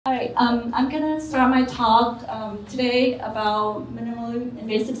All right, I'm going to start my talk today about minimally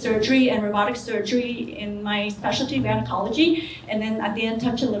invasive surgery and robotic surgery in my specialty, gynecology, and then at the end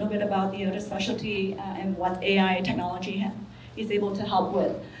touch a little bit about the other specialty and what AI technology is able to help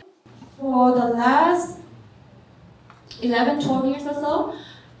with. For the last 11, 12 years or so,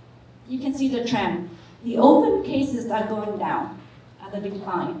 you can see the trend. The open cases are going down at the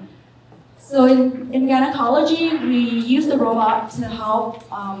decline. So in gynecology, we use the robot to help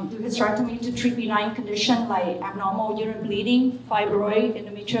do hysterectomy to treat benign conditions like abnormal uterine bleeding, fibroid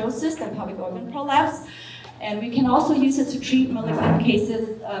endometriosis, and pelvic organ prolapse. And we can also use it to treat malignant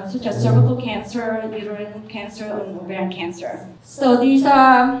cases such as cervical cancer, uterine cancer, and ovarian cancer. So these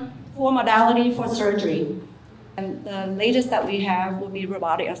are 4 modalities for surgery. And the latest that we have will be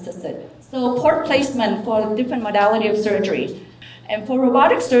robotic-assisted. So port placement for different modality of surgery. And for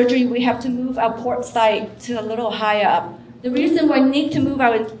robotic surgery, we have to move our port site to a little higher up. The reason why we need to move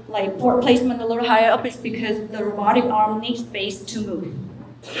our port placement a little higher up is because the robotic arm needs space to move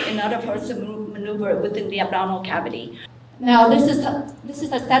in order for us to maneuver within the abdominal cavity. Now, this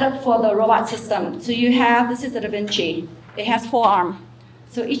is a setup for the robot system. So this is a Da Vinci. It has 4 arms.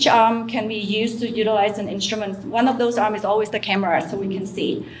 So each arm can be used to utilize an instrument. One of those arms is always the camera, so we can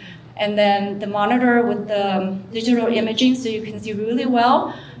see. And then the monitor with the digital imaging, so you can see really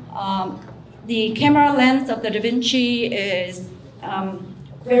well. The camera lens of the Da Vinci is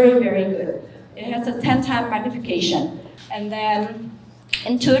very, very good. It has a 10-time magnification. And then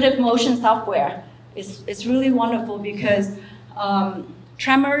intuitive motion software is really wonderful because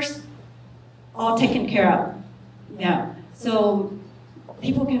tremors all taken care of. Yeah. So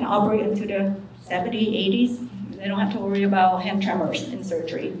people can operate into the 70s, 80s. They don't have to worry about hand tremors in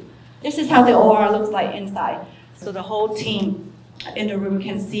surgery. This is how the OR looks like inside. So the whole team in the room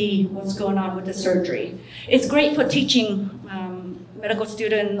can see what's going on with the surgery. It's great for teaching medical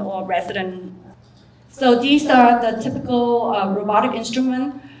student or resident. So these are the typical robotic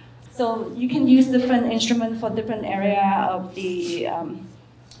instrument. So you can use different instruments for different area of the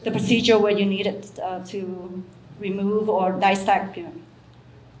procedure where you need it to remove or dissect.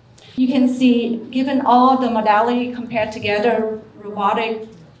 You can see, given all the modality compared together, robotic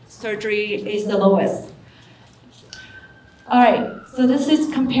surgery is the lowest. All right, so this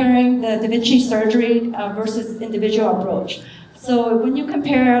is comparing the Da Vinci surgery versus individual approach. So when you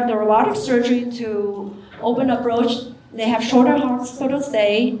compare the robotic surgery to open approach, they have shorter hospital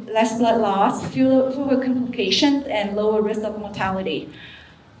stay, less blood loss, fewer complications, and lower risk of mortality.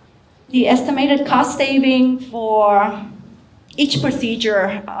 The estimated cost saving for each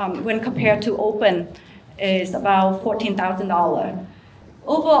procedure when compared to open is about $14,000.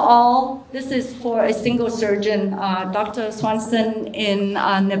 Overall, this is for a single surgeon, Dr. Swanson in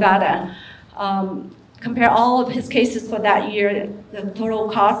Nevada. Compare all of his cases for that year, the total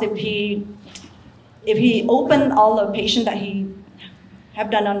cost if he opened all the patients that he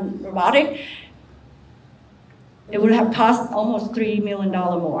have done on robotic, it would have cost almost $3 million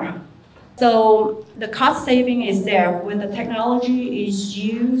more. So the cost saving is there when the technology is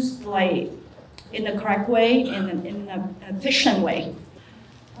used in the correct way, in an efficient way.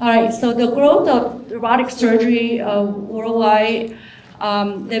 All right, so the growth of robotic surgery worldwide,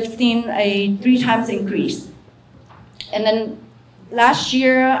 they've seen a 3 times increase. And then last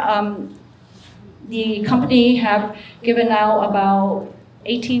year, the company have given out about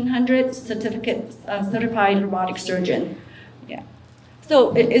 1,800 certificates, certified robotic surgeon. Yeah.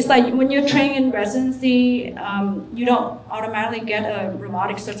 So it's like when you're trained in residency, you don't automatically get a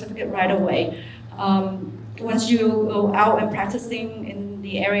robotic certificate right away. Once you go out and practicing in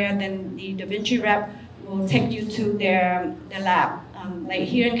the area, then the Da Vinci rep will take you to their lab. Like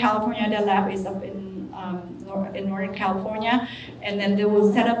here in California, their lab is up in Northern California, and then they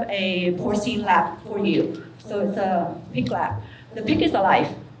will set up a porcine lab for you. So it's a pig lab. The pig is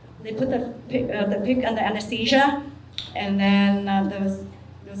alive. They put the pig under anesthesia, and then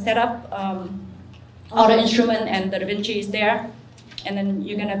they'll set up all the instrument, and the Da Vinci is there, and then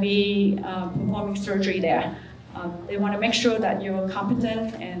you're gonna be performing surgery there. They want to make sure that you're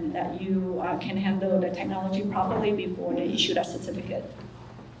competent and that you can handle the technology properly before they issue that certificate.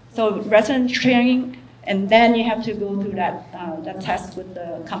 So resident training, and then you have to go through that test with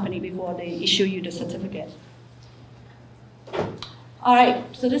the company before they issue you the certificate. All right,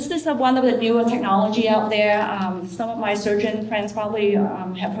 so this is one of the newer technology out there. Some of my surgeon friends probably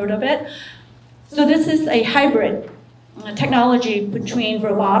have heard of it. So this is a hybrid technology between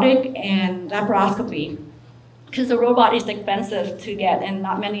robotic and laparoscopy. Because the robot is expensive to get, and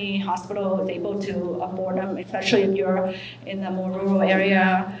not many hospitals are able to afford them, especially if you're in a more rural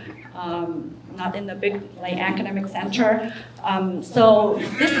area not in the big like academic center. So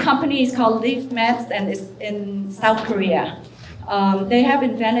this company is called Leaf Meds and is in South Korea. They have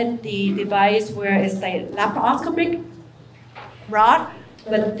invented the device where it's like laparoscopic rod,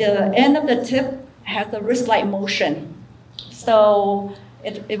 but the end of the tip has a wrist-like motion. So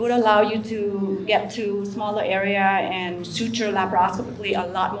it would allow you to get to smaller area and suture laparoscopically a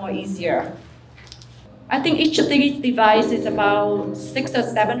lot more easier. I think each of these devices is about $600 or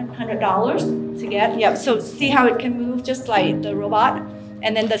 $700 to get. Yeah, so see how it can move just like the robot?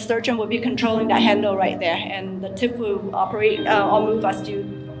 And then the surgeon will be controlling that handle right there, and the tip will operate or move as you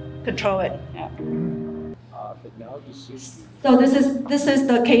control it. Yeah. So this is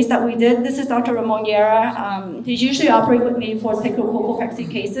the case that we did. This is Dr. Ramon Guerra. He usually operates with me for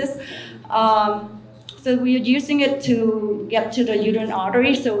sacrocolpopexy cases. So we are using it to get to the uterine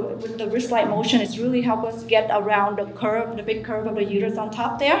artery. So with the wrist-like motion, it's really helped us get around the curve, the big curve of the uterus on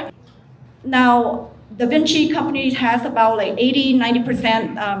top there. Now, Da Vinci company has about like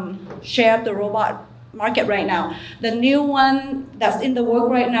 80–90% share of the robot market right now. The new one that's in the work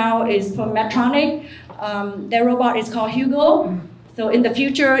right now is from Medtronic. Their robot is called Hugo. So in the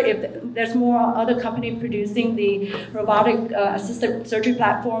future, if there's more other company producing the robotic assisted surgery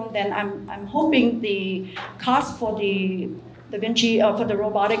platform, then I'm hoping the cost for the Da Vinci for the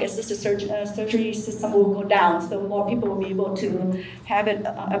robotic assisted surgery system will go down, so more people will be able to have it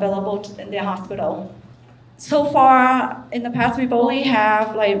available in their hospital. So far, in the past, we've only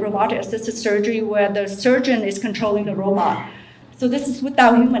have like robotic assisted surgery where the surgeon is controlling the robot. So this is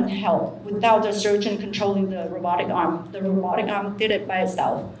without human help, without the surgeon controlling the robotic arm. The robotic arm did it by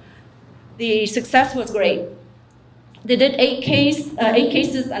itself. The success was great. They did 8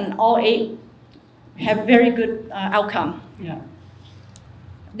 cases, and all 8 have very good outcome. Yeah.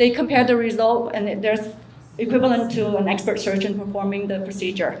 They compared the result, and there's equivalent to an expert surgeon performing the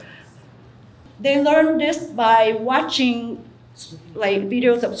procedure. They learned this by watching like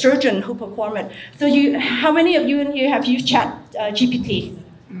videos of surgeons who perform it. So how many of you in here have used ChatGPT,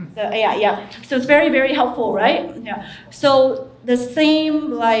 the AI? Yeah. So it's very, very helpful, right? Yeah. So the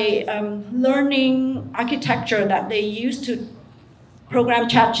same like learning architecture that they use to program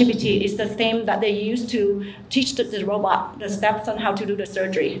ChatGPT is the same that they use to teach the robot the steps on how to do the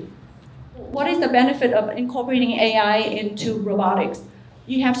surgery. What is the benefit of incorporating AI into robotics?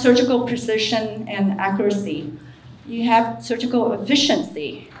 You have surgical precision and accuracy. You have surgical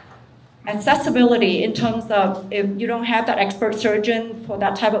efficiency, accessibility in terms of if you don't have that expert surgeon for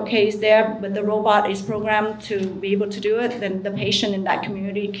that type of case there, but the robot is programmed to be able to do it, then the patient in that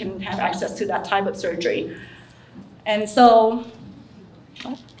community can have access to that type of surgery. And so,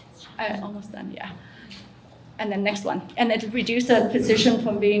 almost done, yeah. And then next one. And it reduces the physician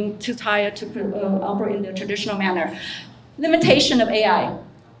from being too tired to operate in the traditional manner. Limitation of AI,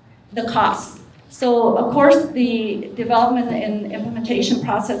 the cost. So of course, the development and implementation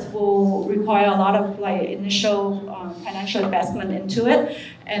process will require a lot of like initial financial investment into it.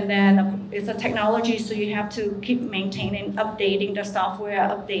 And then it's a technology, so you have to keep maintaining, updating the software,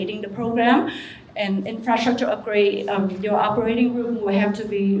 updating the program, and infrastructure upgrade. Your operating room will have to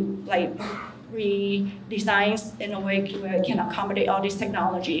be like redesigned in a way where it can accommodate all this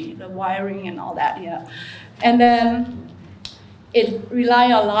technology, the wiring and all that, yeah. And then it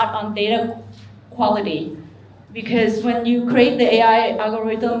relies a lot on data quality, because when you create the AI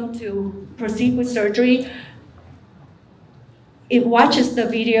algorithm to proceed with surgery, it watches the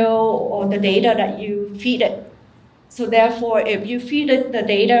video or the data that you feed it. So therefore, if you feed it the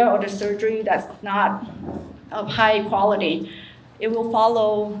data or the surgery that's not of high quality, it will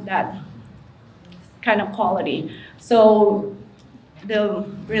follow that kind of quality. So the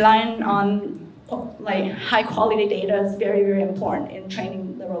relying on like high quality data is very, very important in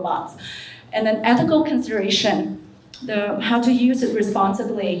training the robots. And then ethical consideration, how to use it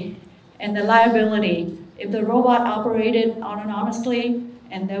responsibly, and the liability. If the robot operated autonomously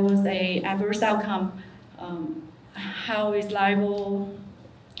and there was an adverse outcome, how is liable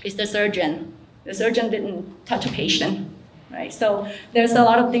is the surgeon? The surgeon didn't touch a patient, right? So there's a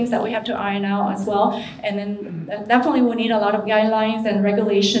lot of things that we have to iron out as well. And then definitely we need a lot of guidelines and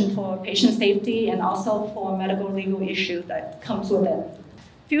regulation for patient safety and also for medical legal issues that comes with it.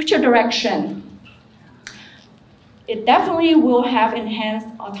 Future direction. It definitely will have enhanced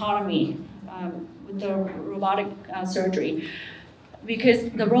autonomy with the robotic surgery, because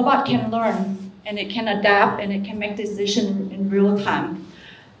the robot can learn and it can adapt and it can make decisions in real time.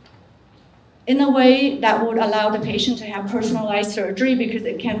 In a way that would allow the patient to have personalized surgery, because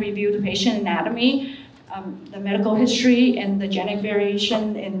it can review the patient anatomy, the medical history, and the genetic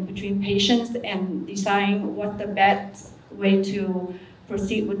variation in between patients, and decide what the best way to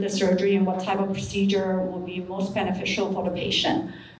proceed with the surgery and what type of procedure will be most beneficial for the patient.